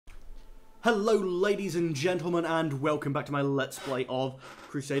Hello ladies and gentlemen, and welcome back to my Let's Play of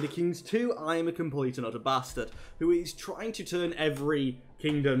Crusader Kings 2. I am a complete and utter bastard who is trying to turn every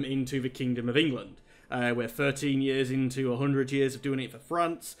kingdom into the Kingdom of England. We're 13 years into 100 years of doing it for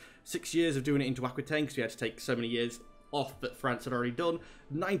France, 6 years of doing it into Aquitaine because we had to take so many years off that France had already done,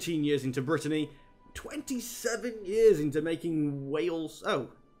 19 years into Brittany, 27 years into making Wales... Oh,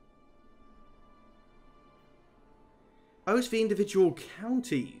 it's the individual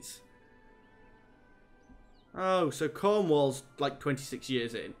counties. Oh, so Cornwall's like 26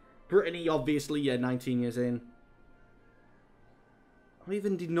 years in. Brittany, obviously, yeah, 19 years in. Or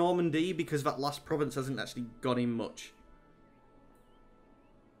even did Normandy, because that last province hasn't actually got in much.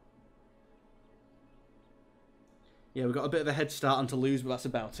 Yeah, we've got a bit of a head start on Toulouse, but that's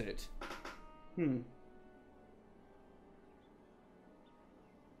about it. But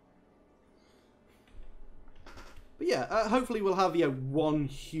yeah, hopefully we'll have, one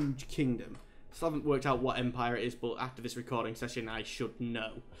huge kingdom. Still haven't worked out what empire it is, but after this recording session, I should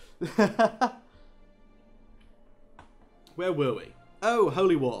know. Where were we? Oh,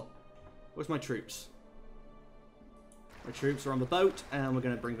 Holy War. Where's my troops? My troops are on the boat, and we're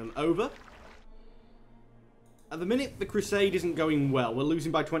going to bring them over. At the minute, the crusade isn't going well. We're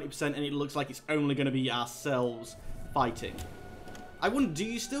losing by 20%, and it looks like it's only going to be ourselves fighting. I wonder, do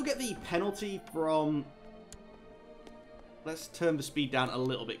you still get the penalty from... Let's turn the speed down a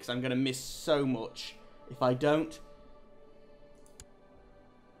little bit, because I'm going to miss so much if I don't.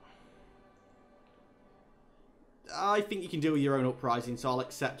 I think you can deal with your own uprising, so I'll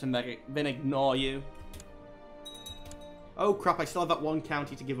accept and then ignore you. Oh crap, I still have that one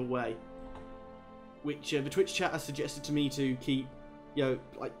county to give away. Which the Twitch chat has suggested to me to keep,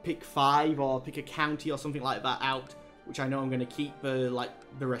 like pick 5 or pick a county or something like that out. Which I know I'm going to keep the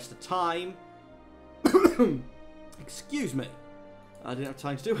rest of the time. Excuse me. I didn't have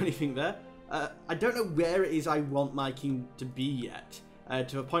time to do anything there. I don't know where it is I want my king to be yet.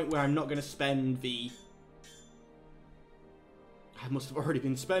 To a point where I'm not going to spend the... I must have already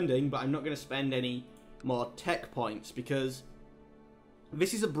been spending, but I'm not going to spend any more tech points, because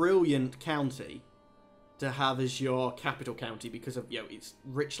this is a brilliant county to have as your capital county, because of, it's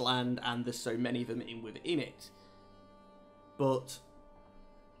rich land and there's so many of them within it. But...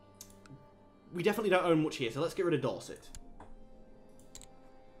 we definitely don't own much here, so let's get rid of Dorset.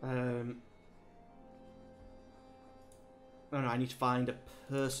 Oh no, I need to find a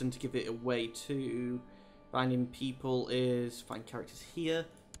person to give it away to. Finding people is... find characters here.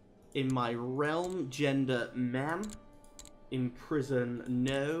 In my realm, gender, man. In prison,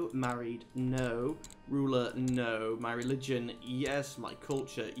 no. Married, no. Ruler, no. My religion, yes. My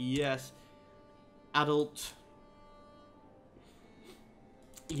culture, yes. Adult...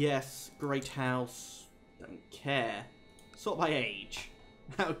 yes, great house, don't care. Sort by age.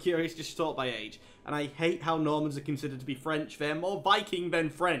 How curious, just sort by age. And I hate how Normans are considered to be French. They're more Viking than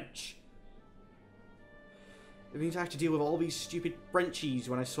French. It means I have to deal with all these stupid Frenchies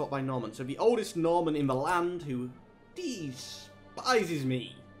when I sort by Norman. So the oldest Norman in the land who despises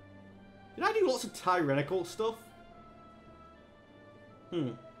me. Did I do lots of tyrannical stuff?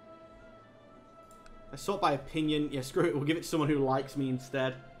 I sort by opinion. Yeah, screw it. We'll give it to someone who likes me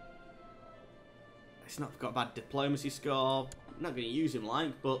instead. It's not got a bad diplomacy score. I'm not going to use him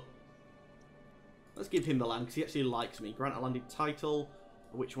but let's give him the land because he actually likes me. Grant a landed title.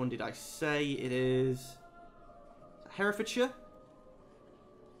 Which one did I say? It is Herefordshire.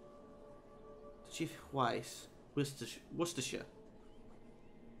 Chief Weiss. Worcestershire.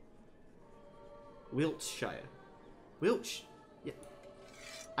 Wiltshire. Wiltshire. Yeah.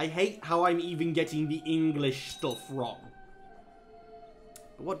 I hate how I'm even getting the English stuff wrong.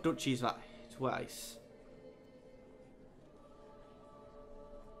 But what duchy is that? Twice.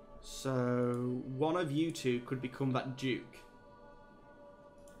 So, one of you two could become that duke.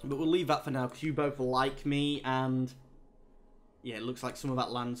 But we'll leave that for now, because you both like me, and... yeah, it looks like some of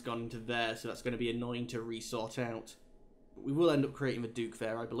that land's gone into there, so that's going to be annoying to resort out. But we will end up creating the duke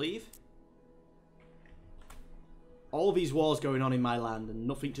there, I believe. All these wars going on in my land and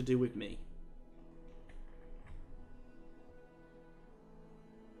nothing to do with me.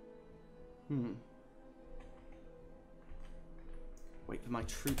 Wait for my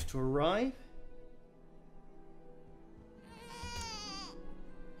troops to arrive.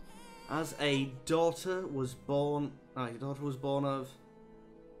 As a daughter was born... my daughter was born of...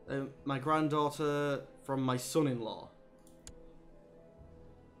 my granddaughter from my son-in-law.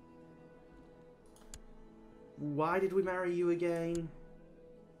 Why did we marry you again?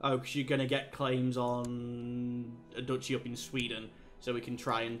 Oh, because you're going to get claims on a duchy up in Sweden, so we can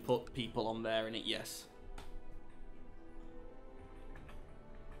try and put people on there in it, yes.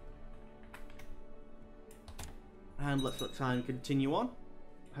 And let's let time continue on.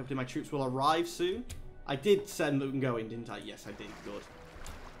 Hopefully my troops will arrive soon. I did send them going, didn't I? Yes, I did. Good.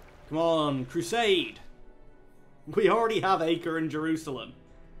 Come on, crusade! We already have Acre in Jerusalem.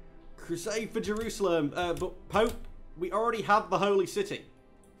 Crusade for Jerusalem. But Pope, we already have the Holy City.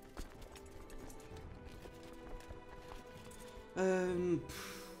 Trying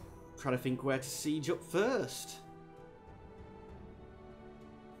to think where to siege up first.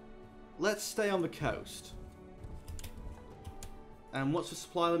 Let's stay on the coast. And what's the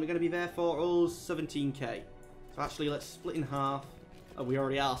supply limit going to be there for? Oh, 17k. So actually, let's split in half. Oh, we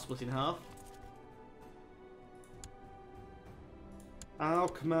already are split in half. I'll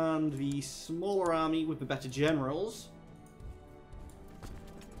command the smaller army with the better generals.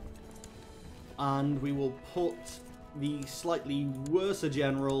 And we will put the slightly worse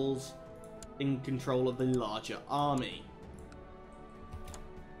generals in control of the larger army.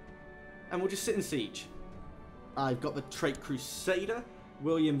 And we'll just sit in siege. I've got the trait Crusader.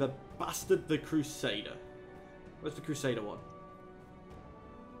 William the Bastard the Crusader. Where's the Crusader one?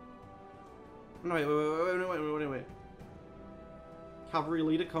 No, wait. Cavalry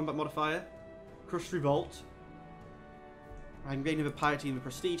leader, combat modifier. Crushed revolt. I'm gaining the piety and the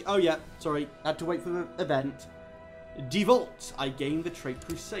prestige. Oh yeah, sorry, had to wait for the event. Devolt, I gained the trait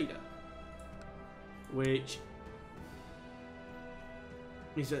Crusader. Which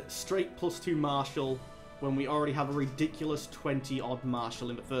is a straight +2 martial when we already have a ridiculous 20 odd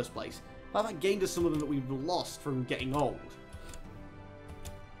martial in the first place. But that gained us some of them that we've lost from getting old.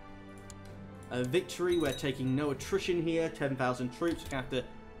 A victory, we're taking no attrition here, 10,000 troops. We're going to have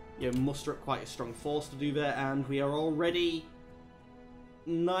to muster up quite a strong force to do that, and we are already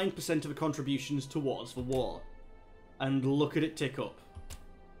 9% of the contributions towards the war. And look at it tick up.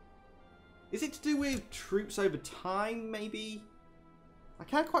 Is it to do with troops over time, maybe? I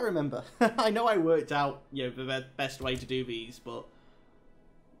can't quite remember. I know I worked out, the best way to do these, but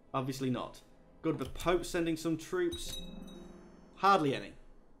obviously not. Good, the Pope sending some troops. Hardly any.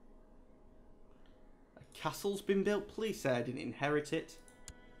 A castle's been built. Please say I didn't inherit it.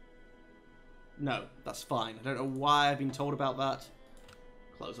 No, that's fine. I don't know why I've been told about that.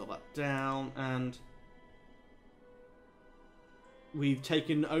 Close all that down, and we've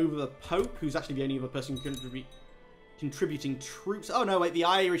taken over the Pope, who's actually the only other person contributing troops. Oh no, wait, the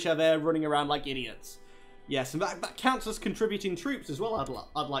Irish are there running around like idiots. Yes, and that counts as contributing troops as well,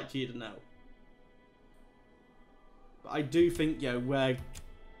 I'd like you to know. But I do think,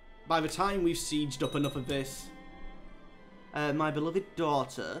 by the time we've sieged up enough of this, my beloved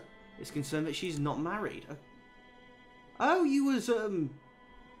daughter is concerned that she's not married. Oh, you was,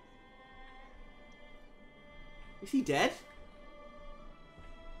 is he dead?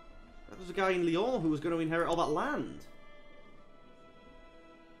 That was a guy in Lyon who was going to inherit all that land.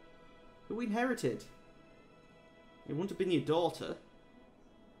 Who inherited? It wouldn't have been your daughter.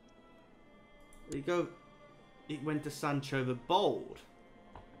 There you go. It went to Sancho the Bold.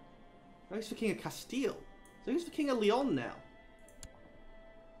 Oh, he's the King of Castile. So who's the King of Leon now?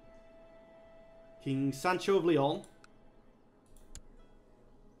 King Sancho of Leon.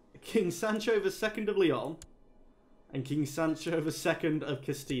 King Sancho the Second of Leon. And King Sancho the Second of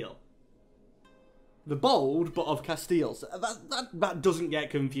Castile. The Bold, but of Castile. So that doesn't get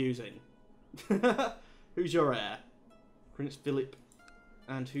confusing. Who's your heir? Prince Philip.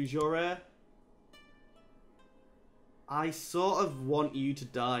 And who's your heir? I sort of want you to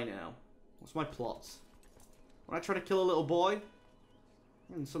die now. What's my plots? When I try to kill a little boy,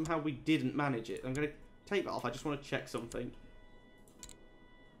 and somehow we didn't manage it. I'm going to take that off. I just want to check something.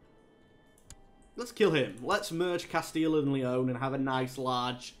 Let's kill him. Let's merge Castile and Leon and have a nice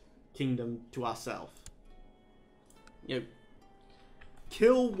large kingdom to ourselves.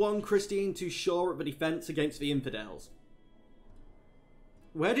 Kill one Christian to shore up the defense against the infidels.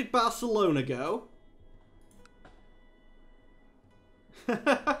 Where did Barcelona go?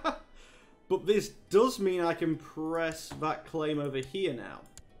 But this does mean I can press that claim over here now.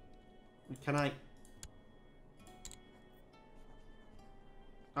 Can I?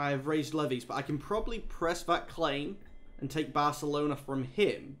 I have raised levies, but I can probably press that claim and take Barcelona from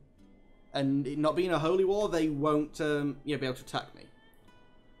him. And it not being a holy war, they won't be able to attack me.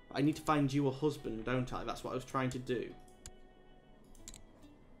 But I need to find you a husband, don't I? That's what I was trying to do.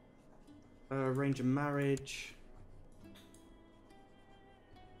 Arrange a marriage.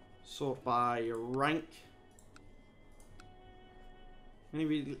 Sort by rank.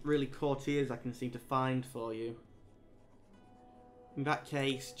 Any really courtiers I can seem to find for you. In that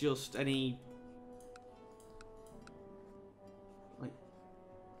case, just any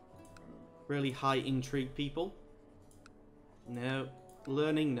really high intrigue people. No.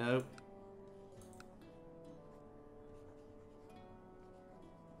 Learning, no.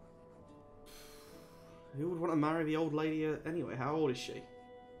 Who would want to marry the old lady anyway? How old is she?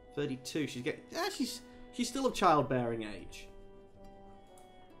 32. She's getting... Yeah, she's still of childbearing age.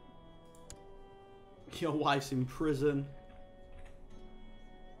 Your wife's in prison.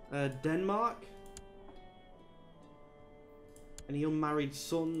 Denmark? Any unmarried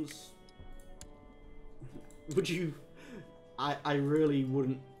sons? Would you... I really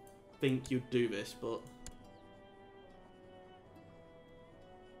wouldn't think you'd do this, but...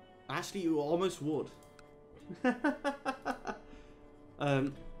 Actually, you almost would.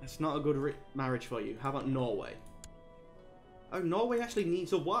 It's not a good marriage for you. How about Norway? Oh, Norway actually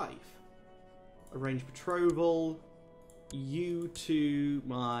needs a wife. Arranged betrothal. You to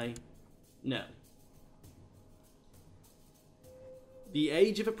my... No. The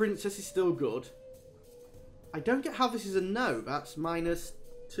age of a princess is still good. I don't get how this is a no. That's minus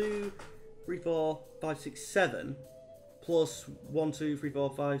 2, 3, 4, 5, 6, 7. Plus 1, 2, 3, 4,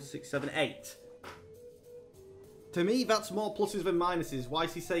 5, 6, 7, 8. To me, that's more pluses than minuses. Why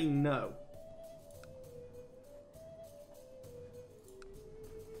is he saying no?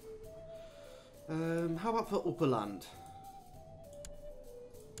 How about for Upperland?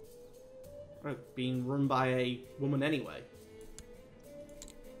 Oh, being run by a woman anyway.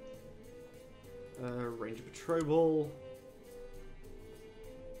 Range of betrothal.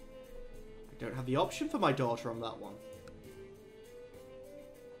 I don't have the option for my daughter on that one.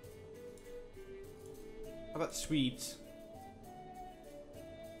 How about Swedes?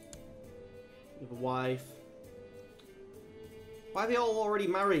 You have a wife. Why are they all already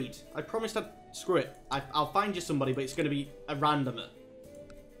married? I promised I'd... Screw it. I'll find you somebody, but it's going to be a randomer.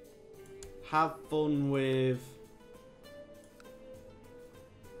 Have fun with...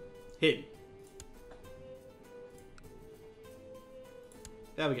 him.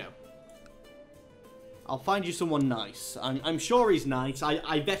 There we go. I'll find you someone nice. I'm sure he's nice.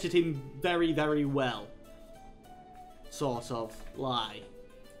 I vetted him very, very well. Sort of. Lie.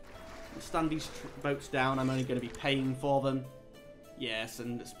 Stand these boats down. I'm only going to be paying for them. Yes,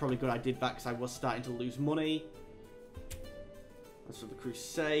 and it's probably good I did that because I was starting to lose money. As for the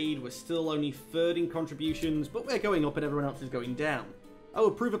Crusade, we're still only third in contributions, but we're going up and everyone else is going down. Oh,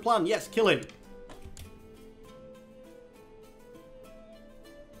 approve a plan. Yes, kill him.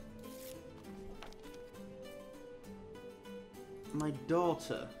 My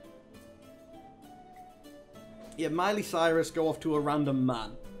daughter. Yeah, Miley Cyrus, go off to a random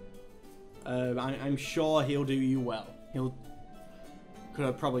man. I'm sure he'll do you well. Could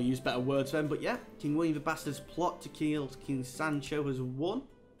have probably used better words then, but yeah. King William the Bastard's plot to kill King Sancho has won.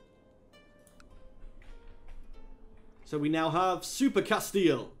 So we now have Super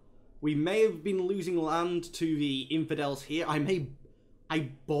Castile. We may have been losing land to the infidels here. I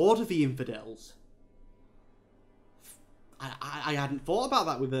bored the infidels. I hadn't thought about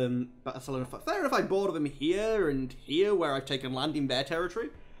that with Barcelona. Fair enough, I bored them here and here where I've taken land in their territory.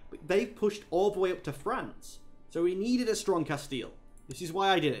 But they've pushed all the way up to France. So we needed a strong Castile. This is why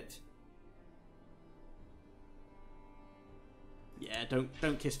I did it. Yeah,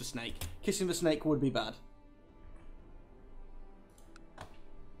 don't kiss the snake. Kissing the snake would be bad.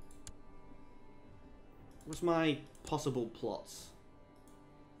 What's my possible plots?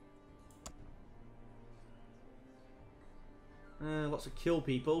 Lots of kill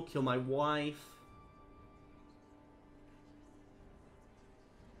people. Kill my wife.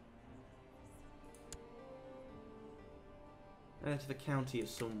 To the county of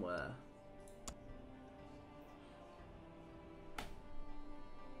somewhere.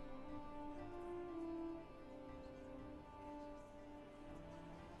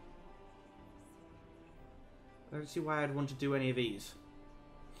 I don't see why I'd want to do any of these.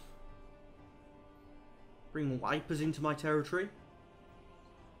 Bring wipers into my territory.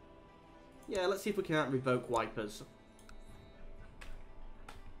 Yeah, let's see if we can't revoke wipers.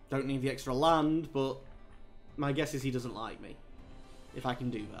 Don't need the extra land, but my guess is he doesn't like me. If I can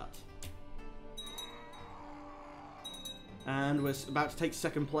do that. And we're about to take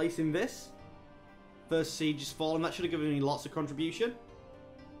second place in this. First siege is fallen. That should have given me lots of contribution.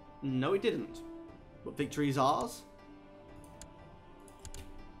 No, it didn't. But victory is ours.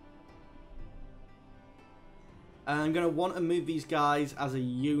 And I'm going to want to move these guys as a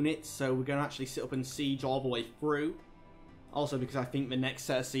unit. So we're going to actually sit up and siege all the way through. Also because I think the next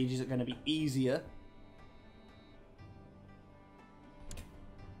set of sieges are going to be easier.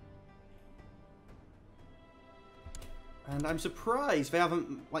 And I'm surprised they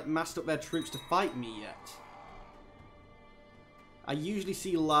haven't, like, massed up their troops to fight me yet. I usually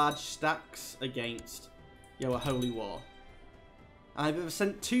see large stacks against, a holy war. I've ever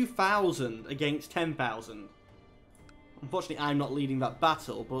sent 2,000 against 10,000. Unfortunately, I'm not leading that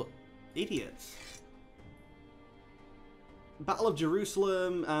battle, but idiots. Battle of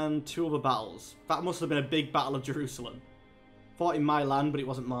Jerusalem and 2 other battles. That must have been a big Battle of Jerusalem. Fought in my land, but it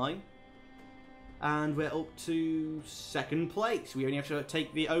wasn't mine. And we're up to 2nd place. We only have to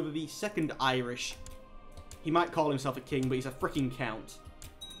take over the 2nd Irish. He might call himself a king, but he's a freaking count.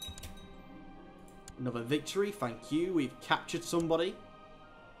 Another victory, thank you. We've captured somebody.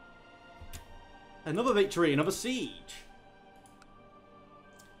 Another victory, another siege.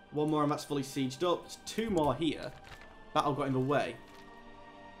 1 more and that's fully sieged up. There's 2 more here. Battle got in the way.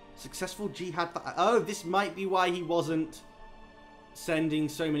 Successful jihad. Oh, this might be why he wasn't sending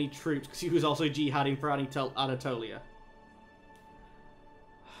so many troops, because he was also jihading for Anatolia.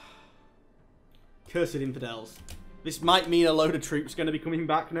 Cursed infidels. This might mean a load of troops going to be coming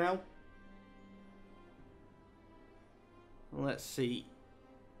back now. Let's see.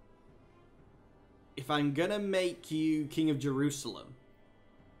 If I'm going to make you King of Jerusalem,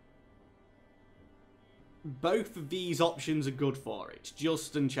 both of these options are good for it.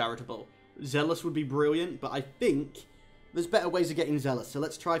 Just and charitable. Zealous would be brilliant, but I think there's better ways of getting zealous. So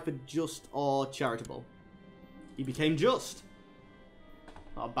let's try for just or charitable. He became just.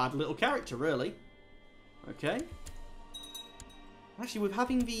 Not a bad little character, really. Okay. Actually, with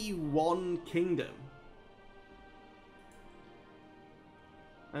having the 1 kingdom,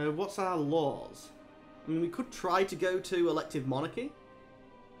 what's our laws? I mean, we could try to go to elective monarchy.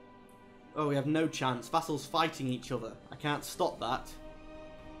 Oh, we have no chance. Vassals fighting each other. I can't stop that.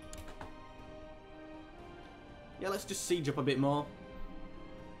 Yeah, let's just siege up a bit more.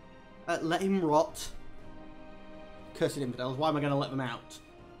 Let him rot. Cursed infidels. Why am I going to let them out?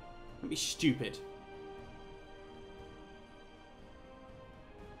 Don't be stupid.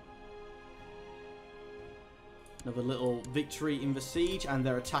 Another little victory in the siege, and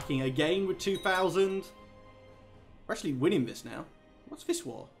they're attacking again with 2,000. We're actually winning this now. What's this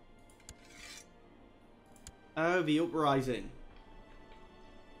war? Oh, the uprising.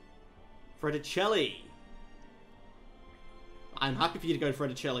 Fredicelli. I'm happy for you to go to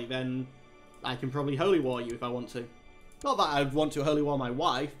Fredicelli, then I can probably holy war you if I want to. Not that I'd want to holy war my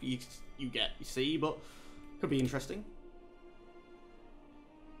wife, you see, but could be interesting.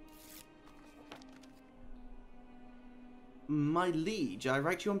 My liege, I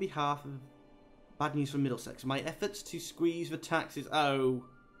write you on behalf of bad news from Middlesex. My efforts to squeeze the taxes... Oh.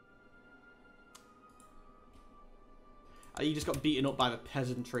 You just got beaten up by the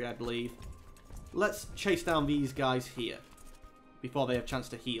peasantry, I believe. Let's chase down these guys here before they have a chance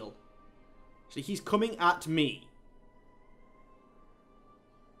to heal. See, he's coming at me.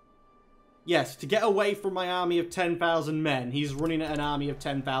 Yes, to get away from my army of 10,000 men, he's running at an army of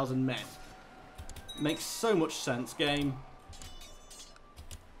 10,000 men. Makes so much sense, game.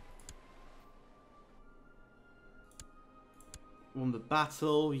 Won the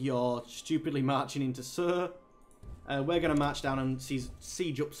battle. You're stupidly marching into Sur. We're going to march down and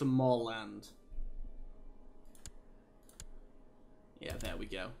siege up some more land. Yeah, there we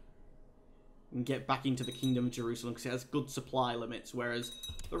go. And get back into the Kingdom of Jerusalem because it has good supply limits, whereas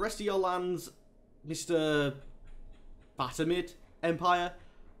the rest of your lands, Mr. Fatimid Empire,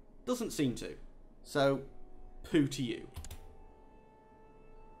 doesn't seem to. So, poo to you.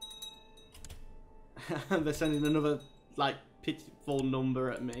 And they're sending another, like, pitiful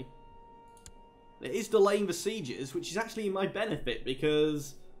number at me. It is delaying the sieges, which is actually in my benefit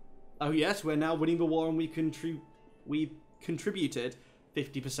because, oh yes, we're now winning the war and we've contributed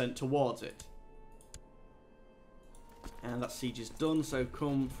 50% towards it. And that siege is done, so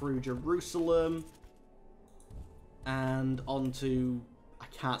come through Jerusalem and onto... I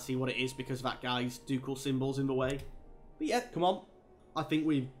can't see what it is because that guy's ducal symbol's in the way. But yeah, come on. I think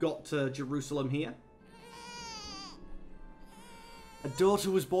we've got to Jerusalem here. A daughter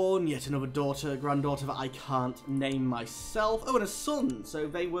was born, yet another daughter, granddaughter that I can't name myself. Oh, and a son. So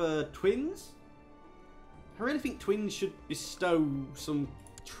they were twins? I really think twins should bestow some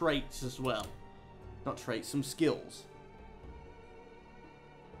traits as well. Not traits, some skills.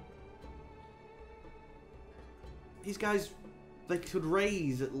 These guys, they could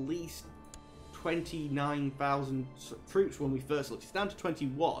raise at least 29,000 troops when we first looked. It's down to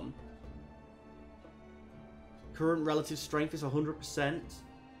 21. Current relative strength is 100%.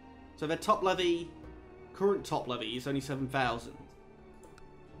 So their top levy, current top levy is only 7,000.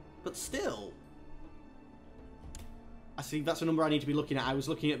 But still, I see that's a number I need to be looking at. I was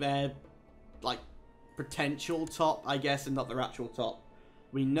looking at their, like, potential top, I guess, and not their actual top.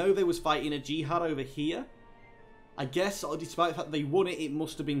 We know they was fighting a jihad over here. I guess, despite the fact they won it, it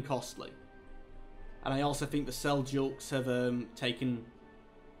must have been costly. And I also think the Seljuks have taken...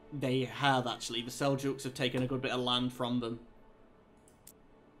 They have, actually. The Seljuks have taken a good bit of land from them.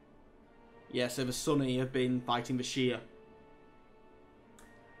 Yeah, so the Sunni have been fighting the Shia.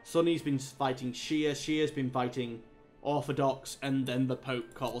 Sunni's been fighting Shia, Shia's been fighting Orthodox, and then the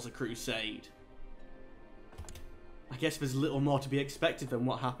Pope calls a crusade. I guess there's little more to be expected than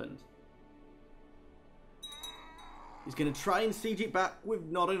what happened. He's going to try and siege it back with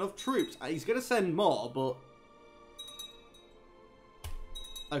not enough troops. He's going to send more, but...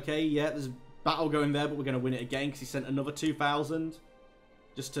 Okay, yeah, there's a battle going there, but we're going to win it again because he sent another 2,000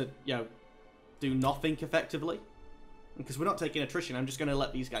 just to, you know, do nothing effectively. And because we're not taking attrition, I'm just going to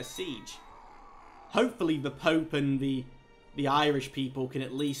let these guys siege. Hopefully the Pope and the Irish people can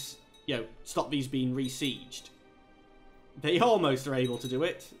at least, you know, stop these being re-sieged. They almost are able to do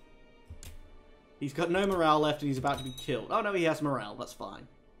it. He's got no morale left and he's about to be killed. Oh no, he has morale. That's fine.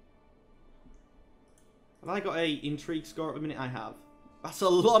 Have I got a intrigue score at the minute? I have. That's a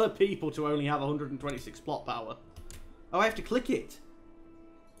lot of people to only have 126 plot power. Oh, I have to click it.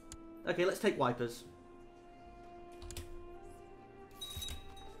 Okay, let's take wipers.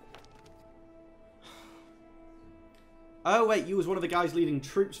 Oh wait, you was one of the guys leading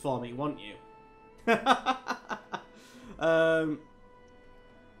troops for me, weren't you?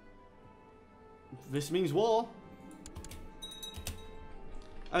 This means war.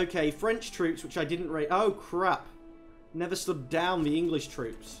 Okay, French troops, which I didn't rate. Oh, crap. Never stood down the English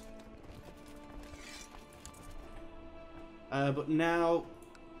troops. But now...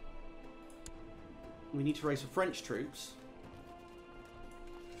 we need to raise the French troops.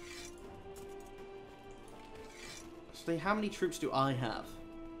 So how many troops do I have?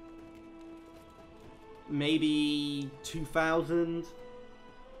 Maybe 2,000?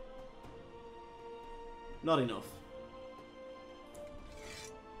 Not enough.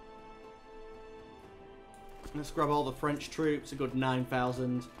 Let's grab all the French troops, a good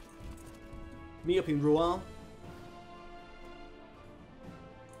 9,000. Meet up in Rouen.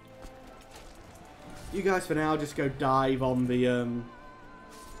 You guys for now just go dive on the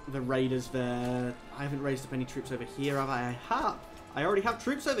raiders there. I haven't raised up any troops over here, have I? I have. I already have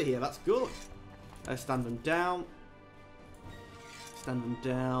troops over here, that's good. Stand them down. Stand them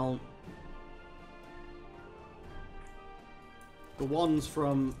down. The ones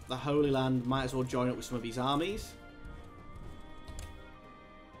from the Holy Land might as well join up with some of these armies.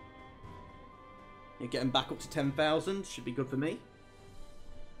 You're getting back up to 10,000. Should be good for me.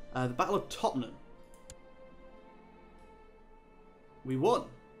 The Battle of Tottenham. We won.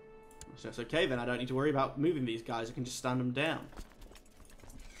 So it's okay then. I don't need to worry about moving these guys. I can just stand them down.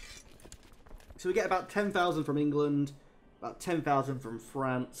 So we get about 10,000 from England. About 10,000 from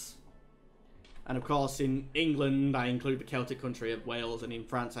France. And of course, in England, I include the Celtic country of Wales, and in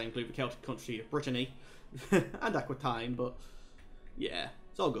France, I include the Celtic country of Brittany and Aquitaine. But yeah,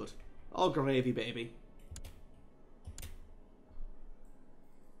 it's all good, all gravy, baby.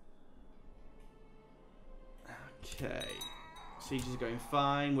 Okay, siege is going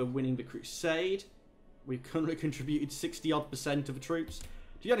fine. We're winning the crusade. We've currently contributed 60-odd% of the troops.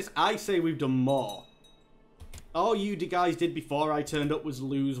 To be honest, I say we've done more. All you guys did before I turned up was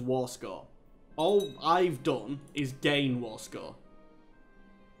lose war score. All I've done is gain war score.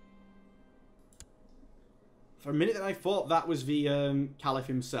 For a minute I thought that was the Caliph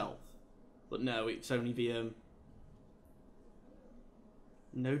himself. But no, it's only the...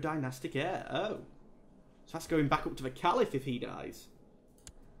 no dynastic heir. Oh. So that's going back up to the Caliph if he dies.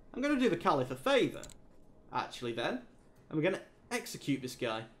 I'm going to do the Caliph a favour. Actually then. And we're going to execute this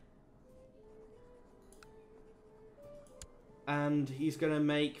guy. And he's going to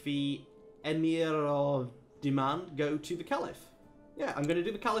make the Emir of Demand go to the Caliph. Yeah, I'm going to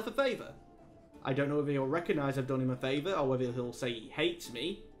do the Caliph a favour. I don't know whether he'll recognise I've done him a favour or whether he'll say he hates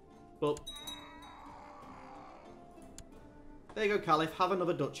me. But there you go, Caliph. Have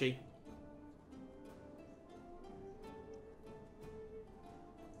another duchy.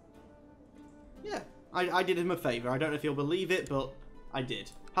 Yeah, I did him a favour. I don't know if he'll believe it, but I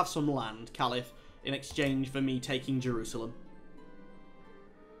did. Have some land, Caliph, in exchange for me taking Jerusalem.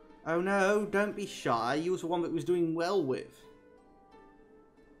 Oh no, don't be shy. You was the one that was doing well with.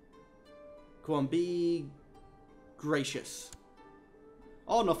 Come on, be gracious.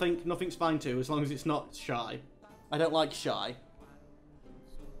 Or nothing. Nothing's fine too, as long as it's not shy. I don't like shy.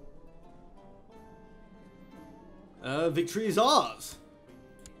 Victory is ours.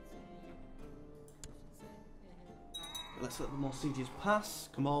 Let's let the more sieges pass.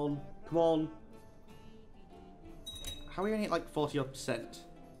 Come on. Come on. How are we only at like 40-odd%?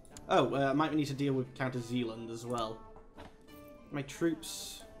 Oh, I might need to deal with Counter Zealand as well. My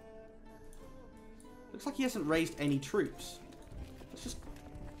troops... looks like he hasn't raised any troops. Let's just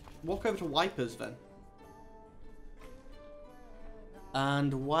walk over to Wipers then.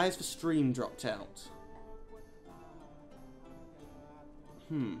 And why has the stream dropped out?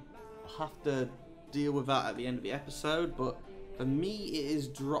 I'll have to deal with that at the end of the episode, but for me it is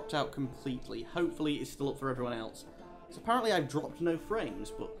dropped out completely. Hopefully it's still up for everyone else. So apparently I've dropped no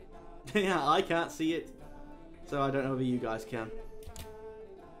frames, but yeah, I can't see it. So I don't know whether you guys can.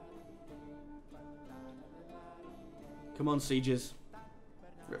 Come on, sieges.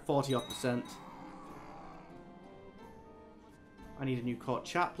 We're at 40-odd%. I need a new court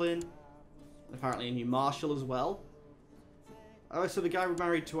chaplain. Apparently a new marshal as well. Oh, so the guy we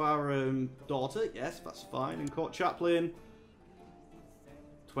married to our daughter. Yes, that's fine. And court chaplain.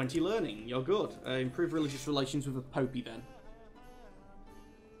 20 learning. You're good. Improve religious relations with a popey then.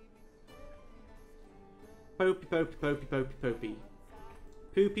 Popey, popey, popey, popey, popey.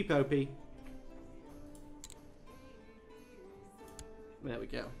 Poopy, popey. There we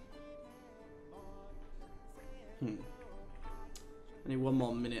go. Only one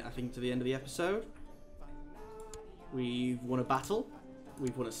more minute, I think, to the end of the episode. We've won a battle.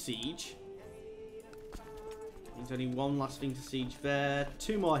 We've won a siege. There's only one last thing to siege there.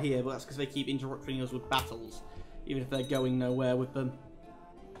 2 more here, but that's because they keep interrupting us with battles, even if they're going nowhere with them.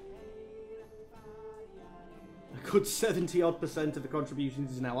 A good 70-odd% of the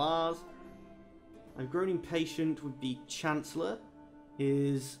contributions is now ours. I've grown impatient with the Chancellor.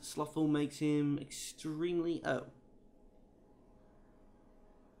 His slothful makes him extremely... Oh.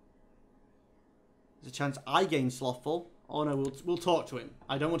 There's a chance I gain slothful. Oh no, we'll talk to him.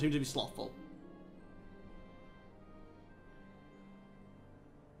 I don't want him to be slothful.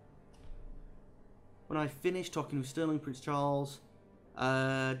 When I finished talking with Sterling Prince Charles,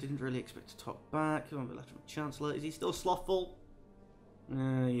 didn't really expect to talk back. I'm the Lieutenant Chancellor. Is he still slothful?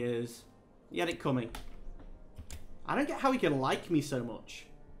 He is. He had it coming. I don't get how he can like me so much.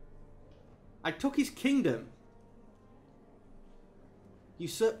 I took his kingdom.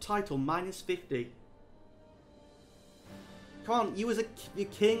 Usurp title, -50. Come on, you was the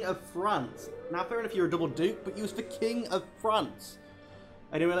King of France. Now, fair enough, you're a double duke, but you was the King of France.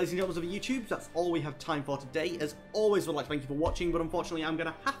 Anyway, ladies and gentlemen of the YouTube, that's all we have time for today. As always, I'd like to thank you for watching, but unfortunately, I'm going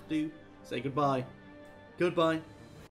to have to say goodbye. Goodbye.